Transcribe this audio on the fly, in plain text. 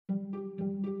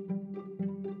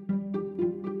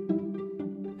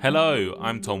Hello,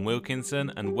 I'm Tom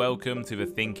Wilkinson and welcome to the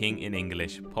Thinking in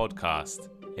English podcast,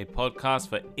 a podcast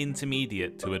for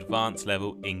intermediate to advanced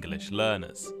level English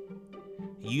learners.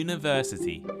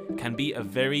 University can be a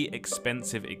very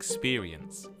expensive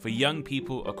experience for young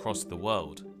people across the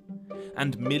world,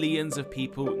 and millions of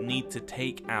people need to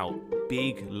take out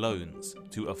big loans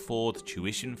to afford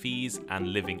tuition fees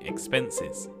and living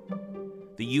expenses.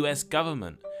 The US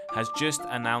government has just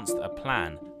announced a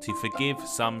plan to forgive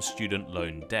some student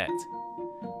loan debt.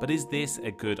 But is this a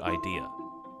good idea?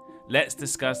 Let's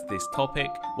discuss this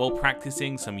topic while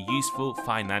practicing some useful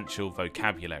financial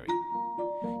vocabulary.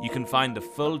 You can find the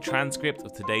full transcript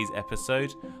of today's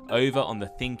episode over on the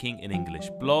Thinking in English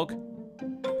blog.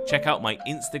 Check out my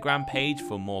Instagram page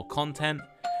for more content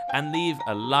and leave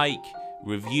a like,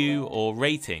 review or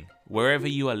rating wherever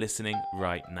you are listening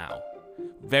right now.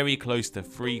 Very close to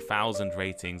 3,000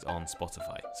 ratings on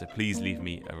Spotify, so please leave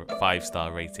me a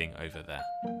 5-star rating over there.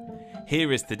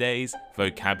 Here is today's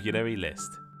vocabulary list.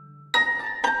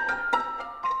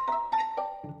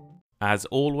 As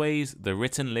always, the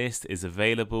written list is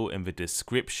available in the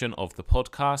description of the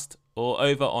podcast or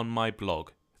over on my blog,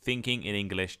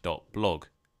 thinkinginenglish.blog.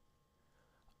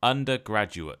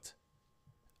 Undergraduate.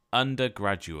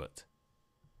 Undergraduate.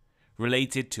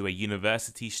 Related to a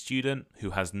university student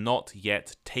who has not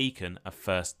yet taken a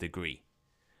first degree.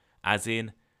 As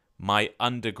in, my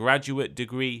undergraduate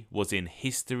degree was in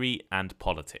history and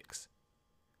politics.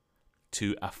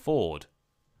 To afford.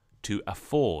 To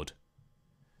afford.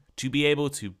 To be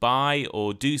able to buy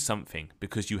or do something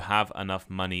because you have enough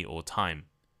money or time.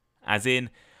 As in,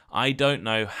 I don't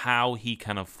know how he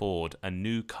can afford a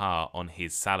new car on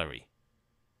his salary.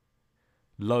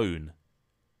 Loan.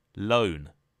 Loan.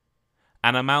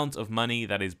 An amount of money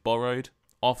that is borrowed,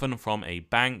 often from a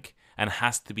bank, and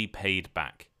has to be paid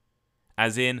back.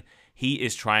 As in, he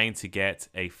is trying to get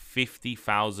a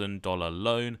 $50,000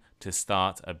 loan to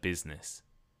start a business.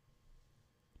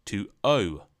 To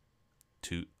owe.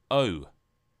 To owe.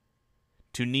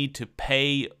 To need to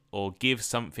pay or give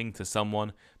something to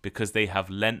someone because they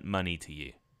have lent money to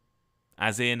you.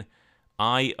 As in,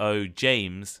 I owe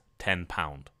James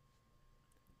 £10.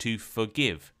 To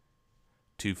forgive.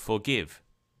 To forgive.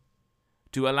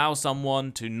 To allow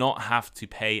someone to not have to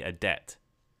pay a debt.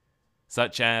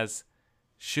 Such as,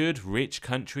 should rich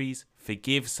countries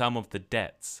forgive some of the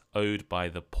debts owed by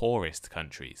the poorest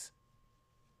countries?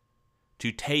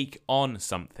 To take on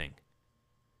something.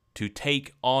 To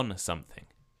take on something.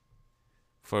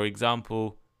 For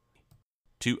example,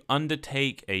 to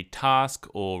undertake a task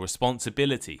or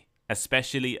responsibility,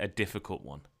 especially a difficult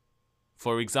one.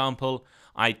 For example,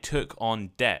 I took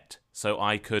on debt so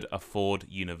I could afford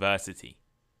university.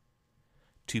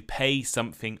 To pay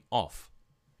something off.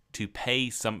 To pay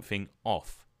something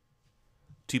off.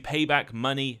 To pay back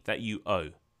money that you owe.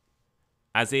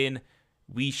 As in,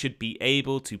 we should be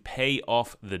able to pay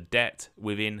off the debt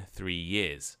within 3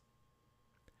 years.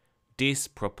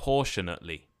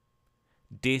 Disproportionately.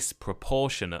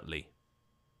 Disproportionately.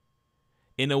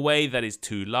 In a way that is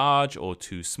too large or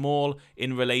too small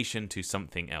in relation to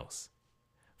something else.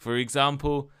 For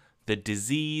example, the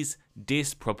disease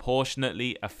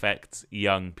disproportionately affects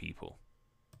young people.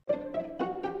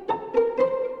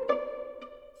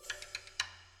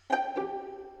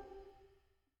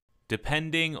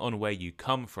 Depending on where you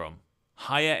come from,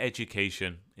 higher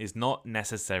education is not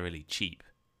necessarily cheap.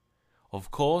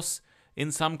 Of course,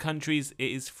 in some countries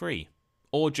it is free,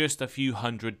 or just a few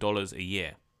 $100s a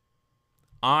year.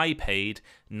 I paid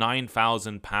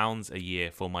 £9,000 a year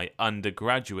for my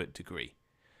undergraduate degree,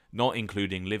 not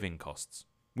including living costs,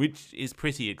 which is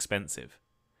pretty expensive.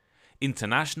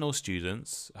 International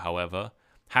students, however,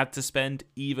 had to spend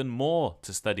even more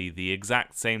to study the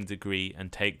exact same degree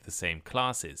and take the same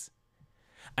classes.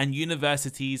 And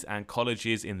universities and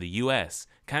colleges in the US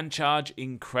can charge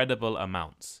incredible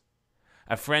amounts.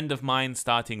 A friend of mine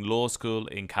starting law school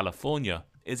in California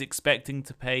is expecting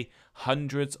to pay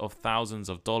hundreds of thousands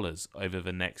of dollars over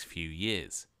the next few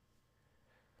years.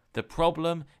 The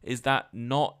problem is that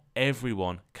not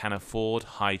everyone can afford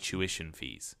high tuition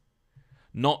fees.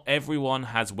 Not everyone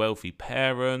has wealthy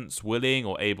parents willing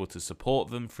or able to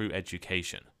support them through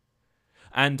education.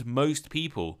 And most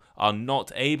people are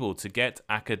not able to get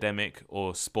academic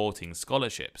or sporting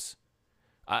scholarships.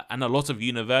 And a lot of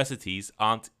universities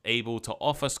aren't able to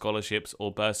offer scholarships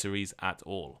or bursaries at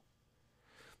all.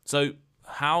 So,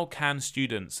 how can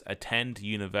students attend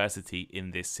university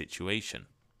in this situation?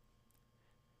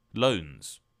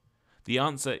 Loans. The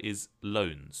answer is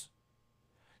loans.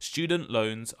 Student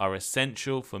loans are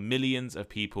essential for millions of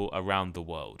people around the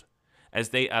world, as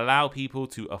they allow people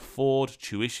to afford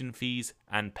tuition fees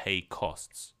and pay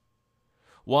costs.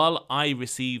 While I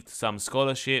received some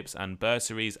scholarships and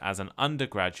bursaries as an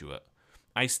undergraduate,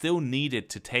 I still needed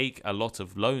to take a lot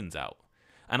of loans out,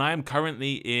 and I am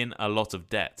currently in a lot of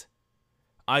debt.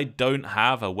 I don't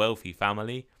have a wealthy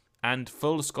family, and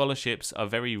full scholarships are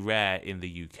very rare in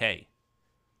the UK.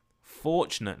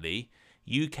 Fortunately,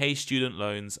 UK student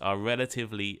loans are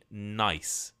relatively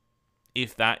nice,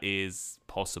 if that is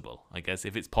possible. I guess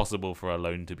if it's possible for a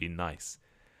loan to be nice.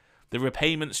 The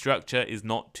repayment structure is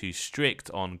not too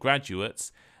strict on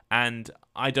graduates, and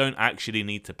I don't actually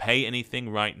need to pay anything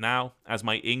right now as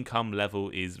my income level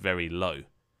is very low.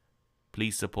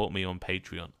 Please support me on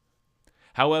Patreon.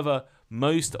 However,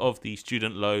 most of the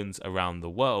student loans around the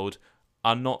world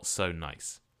are not so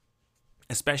nice.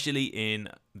 Especially in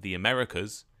the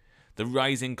Americas, the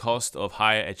rising cost of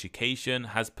higher education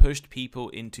has pushed people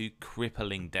into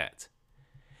crippling debt.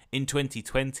 In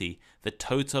 2020, the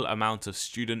total amount of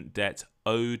student debt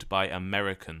owed by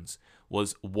Americans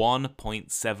was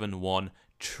 $1.71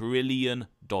 trillion,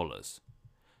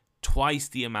 twice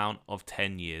the amount of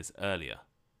 10 years earlier.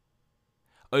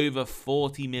 Over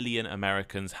 40 million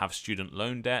Americans have student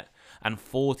loan debt, and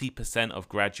 40% of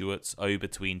graduates owe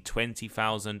between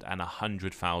 $20,000 and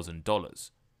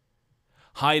 $100,000.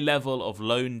 High level of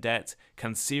loan debt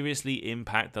can seriously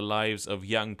impact the lives of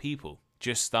young people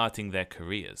just starting their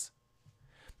careers.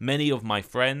 Many of my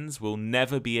friends will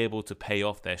never be able to pay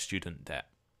off their student debt.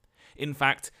 In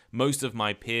fact, most of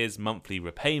my peers' monthly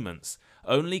repayments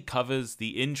only covers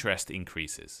the interest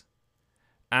increases.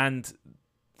 And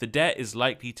the debt is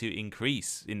likely to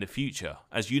increase in the future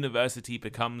as university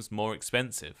becomes more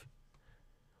expensive.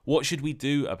 What should we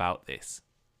do about this?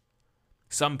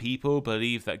 Some people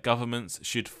believe that governments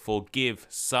should forgive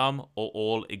some or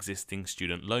all existing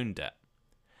student loan debt.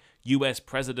 US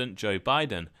President Joe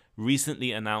Biden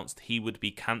recently announced he would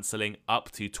be cancelling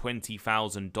up to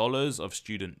 $20,000 of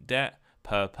student debt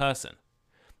per person,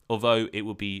 although it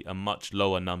will be a much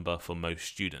lower number for most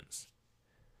students.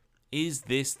 Is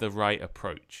this the right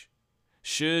approach?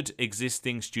 Should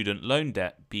existing student loan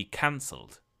debt be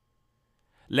cancelled?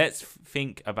 Let's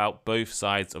think about both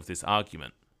sides of this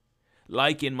argument.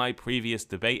 Like in my previous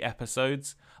debate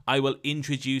episodes, I will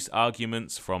introduce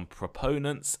arguments from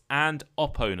proponents and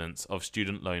opponents of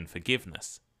student loan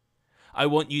forgiveness. I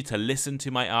want you to listen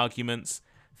to my arguments,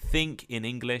 think in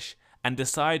English, and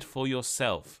decide for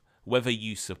yourself whether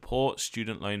you support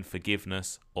student loan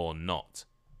forgiveness or not.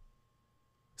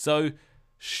 So,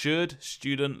 should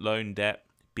student loan debt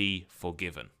be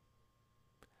forgiven?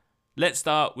 Let's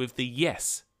start with the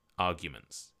yes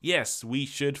arguments. Yes, we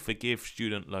should forgive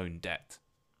student loan debt.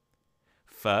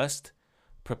 First,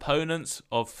 proponents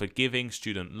of forgiving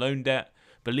student loan debt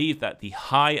believe that the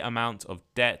high amount of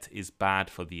debt is bad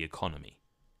for the economy.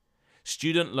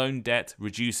 Student loan debt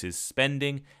reduces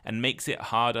spending and makes it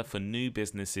harder for new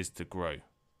businesses to grow.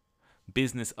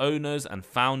 Business owners and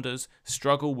founders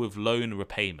struggle with loan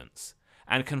repayments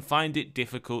and can find it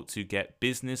difficult to get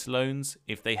business loans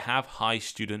if they have high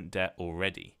student debt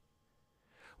already.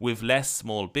 With less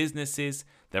small businesses,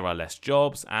 there are less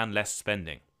jobs and less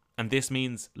spending, and this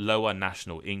means lower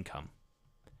national income.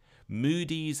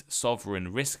 Moody's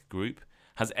Sovereign Risk Group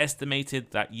has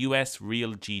estimated that US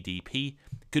real GDP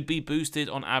could be boosted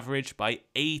on average by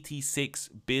 $86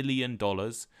 billion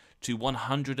to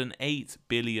 $108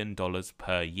 billion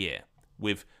per year,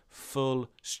 with full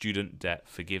student debt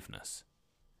forgiveness.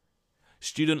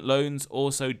 Student loans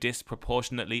also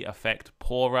disproportionately affect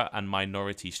poorer and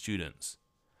minority students.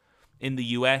 In the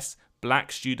US,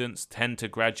 black students tend to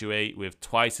graduate with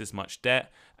twice as much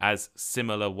debt as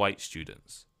similar white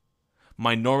students.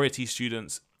 Minority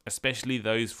students, especially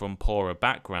those from poorer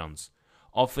backgrounds,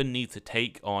 often need to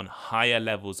take on higher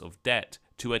levels of debt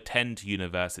to attend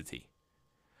university.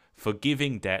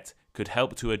 Forgiving debt could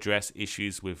help to address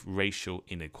issues with racial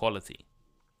inequality.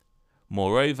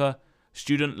 Moreover,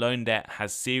 student loan debt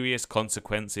has serious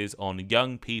consequences on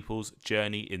young people's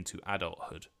journey into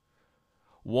adulthood.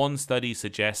 One study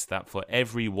suggests that for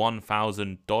every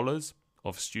 $1,000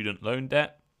 of student loan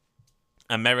debt,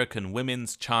 American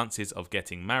women's chances of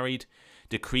getting married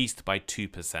decreased by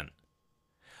 2%.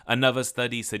 Another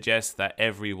study suggests that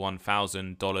every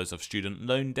 $1,000 of student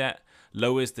loan debt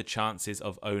lowers the chances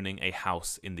of owning a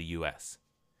house in the US.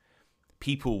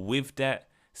 People with debt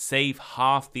save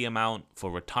half the amount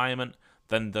for retirement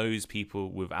than those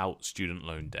people without student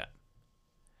loan debt.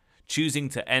 Choosing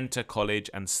to enter college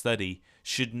and study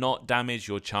should not damage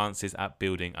your chances at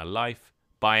building a life,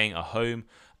 buying a home,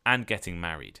 and getting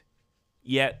married.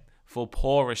 Yet, for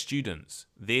poorer students,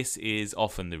 this is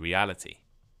often the reality.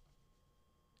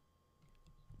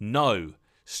 No,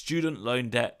 student loan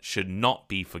debt should not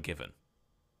be forgiven.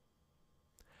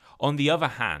 On the other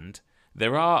hand,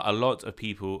 there are a lot of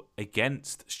people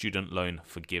against student loan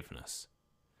forgiveness.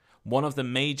 One of the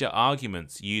major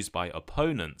arguments used by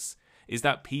opponents is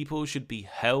that people should be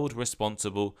held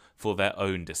responsible for their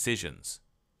own decisions.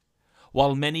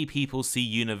 While many people see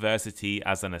university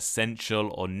as an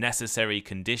essential or necessary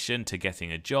condition to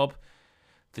getting a job,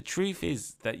 the truth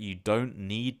is that you don't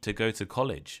need to go to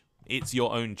college. It's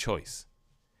your own choice.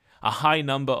 A high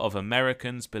number of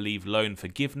Americans believe loan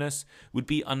forgiveness would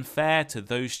be unfair to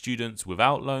those students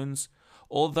without loans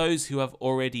or those who have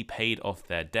already paid off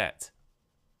their debt.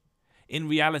 In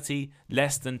reality,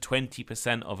 less than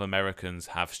 20% of Americans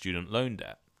have student loan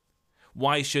debt.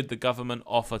 Why should the government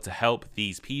offer to help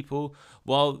these people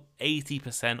while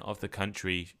 80% of the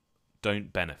country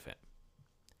don't benefit?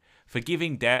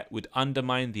 Forgiving debt would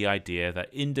undermine the idea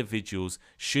that individuals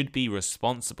should be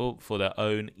responsible for their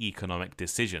own economic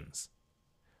decisions.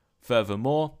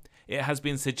 Furthermore, it has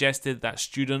been suggested that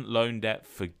student loan debt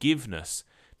forgiveness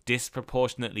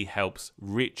disproportionately helps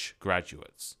rich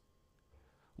graduates.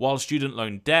 While student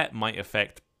loan debt might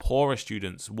affect poorer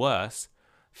students worse,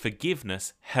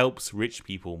 forgiveness helps rich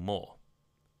people more.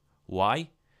 Why?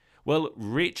 Well,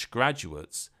 rich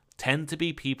graduates tend to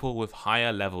be people with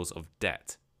higher levels of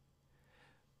debt.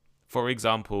 For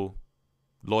example,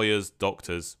 lawyers,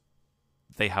 doctors,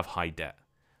 they have high debt.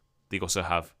 They also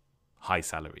have high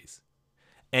salaries.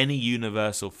 Any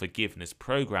universal forgiveness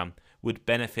program would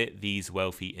benefit these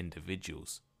wealthy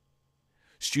individuals.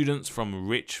 Students from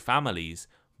rich families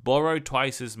borrow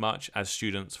twice as much as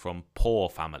students from poor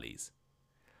families.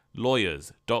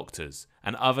 Lawyers, doctors,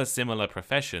 and other similar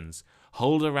professions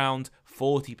hold around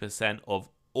 40% of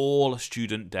all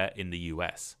student debt in the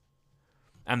US.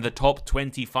 And the top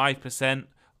 25%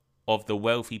 of the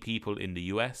wealthy people in the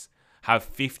US have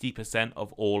 50%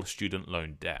 of all student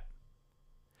loan debt.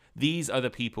 These are the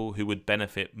people who would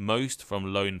benefit most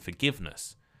from loan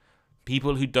forgiveness,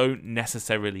 people who don't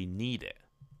necessarily need it.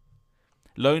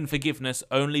 Loan forgiveness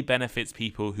only benefits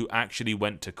people who actually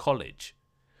went to college.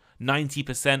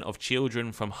 90% of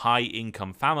children from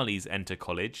high-income families enter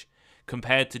college,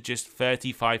 compared to just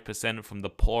 35% from the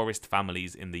poorest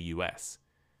families in the US.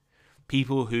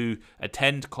 People who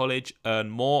attend college earn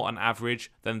more on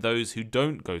average than those who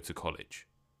don't go to college.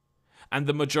 And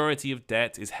the majority of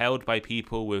debt is held by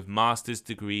people with master's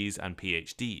degrees and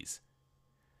PhDs.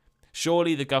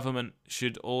 Surely the government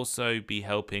should also be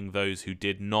helping those who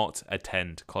did not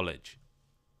attend college.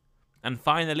 And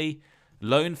finally,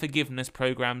 loan forgiveness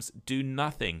programs do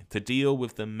nothing to deal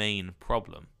with the main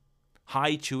problem: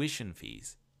 high tuition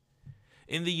fees.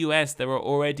 In the US, there are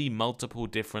already multiple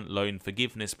different loan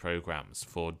forgiveness programs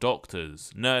for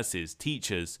doctors, nurses,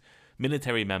 teachers,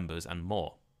 military members, and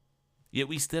more. Yet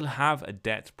we still have a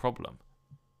debt problem.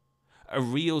 A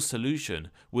real solution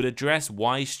would address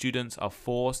why students are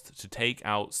forced to take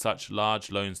out such large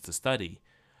loans to study,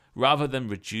 rather than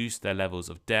reduce their levels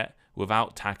of debt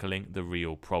without tackling the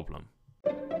real problem.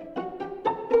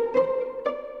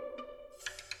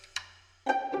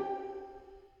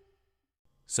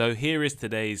 So here is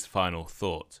today's final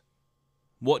thought.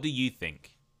 What do you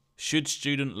think? Should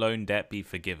student loan debt be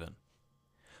forgiven?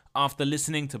 After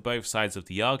listening to both sides of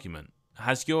the argument,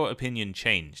 has your opinion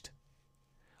changed?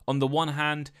 On the one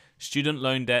hand, student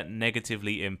loan debt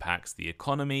negatively impacts the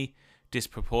economy,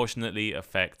 disproportionately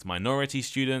affects minority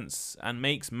students, and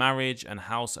makes marriage and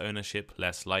house ownership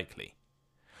less likely.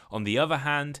 On the other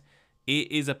hand,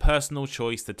 it is a personal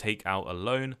choice to take out a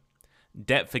loan.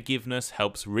 Debt forgiveness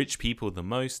helps rich people the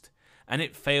most, and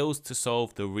it fails to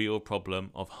solve the real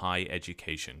problem of high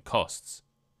education costs.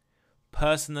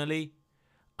 Personally,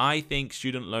 I think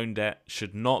student loan debt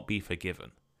should not be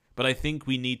forgiven, but I think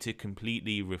we need to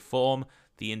completely reform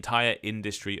the entire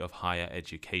industry of higher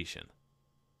education.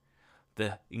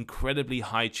 The incredibly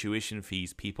high tuition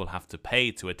fees people have to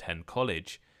pay to attend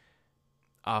college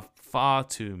are far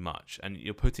too much, and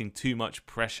you're putting too much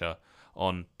pressure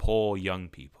on poor young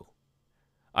people.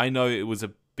 I know it was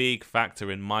a big factor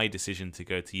in my decision to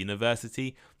go to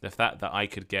university, the fact that I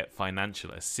could get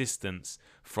financial assistance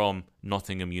from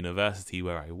Nottingham University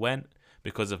where I went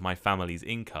because of my family's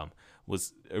income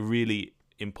was a really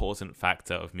important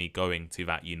factor of me going to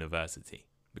that university,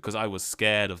 because I was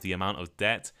scared of the amount of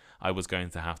debt I was going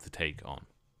to have to take on.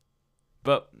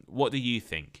 But what do you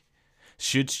think?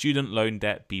 Should student loan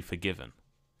debt be forgiven?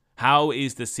 How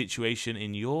is the situation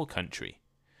in your country?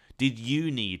 Did you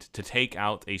need to take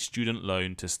out a student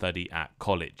loan to study at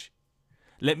college?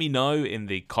 Let me know in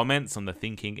the comments on the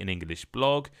Thinking in English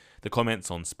blog, the comments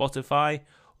on Spotify,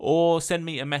 or send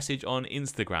me a message on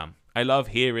Instagram. I love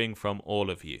hearing from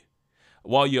all of you.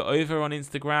 While you're over on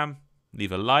Instagram,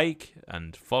 leave a like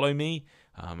and follow me,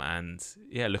 and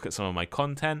yeah, look at some of my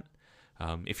content.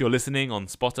 If you're listening on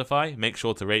Spotify, make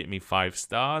sure to rate me 5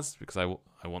 stars, because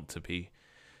I want to be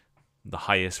the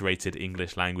highest rated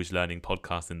English language learning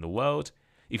podcast in the world.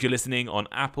 If you're listening on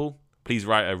Apple, please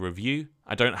write a review.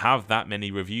 I don't have that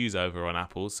many reviews over on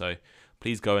Apple, so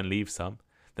please go and leave some.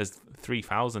 There's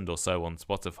 3,000 or so on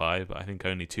Spotify, but I think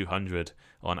only 200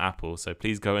 on Apple. So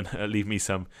please go and leave me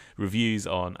some reviews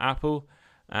on Apple.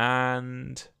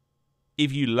 And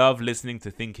if you love listening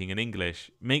to Thinking in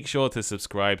English, make sure to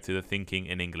subscribe to the Thinking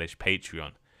in English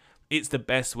Patreon. It's the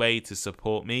best way to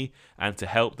support me and to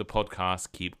help the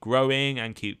podcast keep growing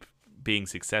and keep being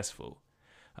successful.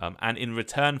 And in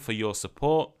return for your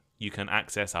support, you can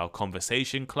access our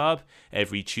conversation club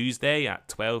every Tuesday at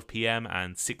 12 p.m.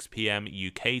 and 6 p.m.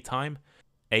 UK time,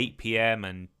 8 p.m.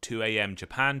 and 2 a.m.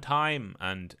 Japan time,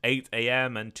 and 8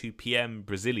 a.m. and 2 p.m.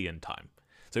 Brazilian time.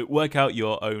 So work out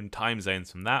your own time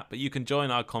zones from that, but you can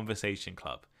join our conversation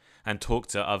club and talk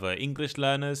to other English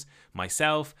learners,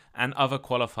 myself, and other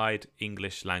qualified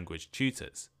English language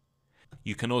tutors.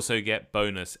 You can also get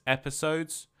bonus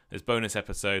episodes. There's bonus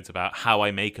episodes about how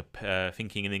I make a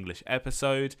Thinking in English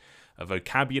episode,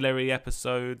 vocabulary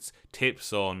episodes,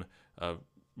 tips on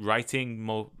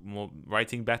writing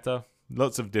writing better,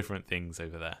 lots of different things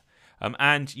over there.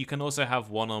 And you can also have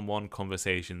one-on-one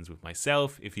conversations with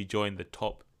myself if you join the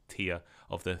top tier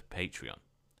of the Patreon.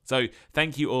 So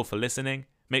thank you all for listening.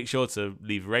 Make sure to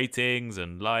leave ratings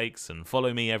and likes and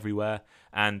follow me everywhere.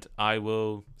 And I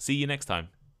will see you next time.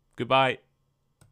 Goodbye.